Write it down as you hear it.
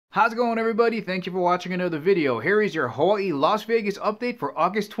How's it going, everybody? Thank you for watching another video. Here is your Hawaii Las Vegas update for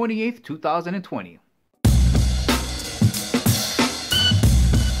August 28th, 2020.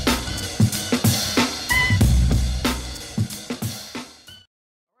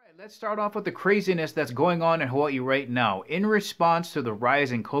 Let's start off with the craziness that's going on in Hawaii right now. In response to the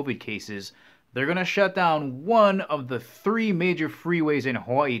rise in COVID cases, they're going to shut down one of the three major freeways in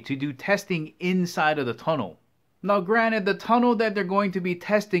Hawaii to do testing inside of the tunnel. Now granted, the tunnel that they're going to be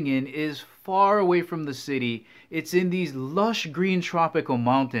testing in is far away from the city. It's in these lush green tropical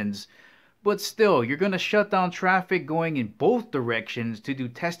mountains. But still, you're going to shut down traffic going in both directions to do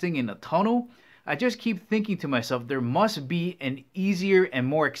testing in a tunnel? I just keep thinking to myself, there must be an easier and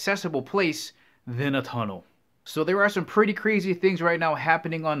more accessible place than a tunnel. So there are some pretty crazy things right now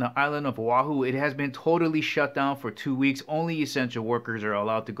happening on the island of Oahu. It has been totally shut down for 2 weeks. Only essential workers are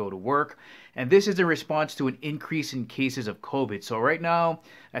allowed to go to work. And this is in response to an increase in cases of COVID. So right now,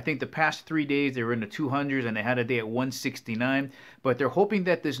 I think the past 3 days they were in the 200s and they had a day at 169. But they're hoping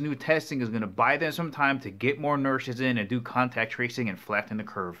that this new testing is going to buy them some time to get more nurses in and do contact tracing and flatten the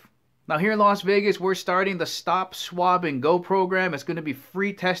curve. Now here in Las Vegas, we're starting the Stop, Swab, and Go program. It's going to be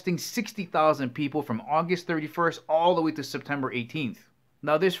free testing 60,000 people from August 31st all the way to September 18th.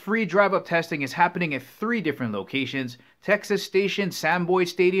 Now this free drive-up testing is happening at 3 different locations: Texas Station, Sam Boyd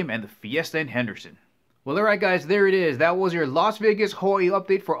Stadium, and the Fiesta in Henderson. Well, alright guys, there it is. That was your Las Vegas Hawaii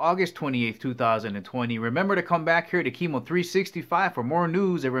update for August 28th, 2020. Remember to come back here to Kimo 365 for more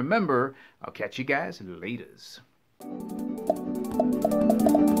news, and remember, I'll catch you guys laters.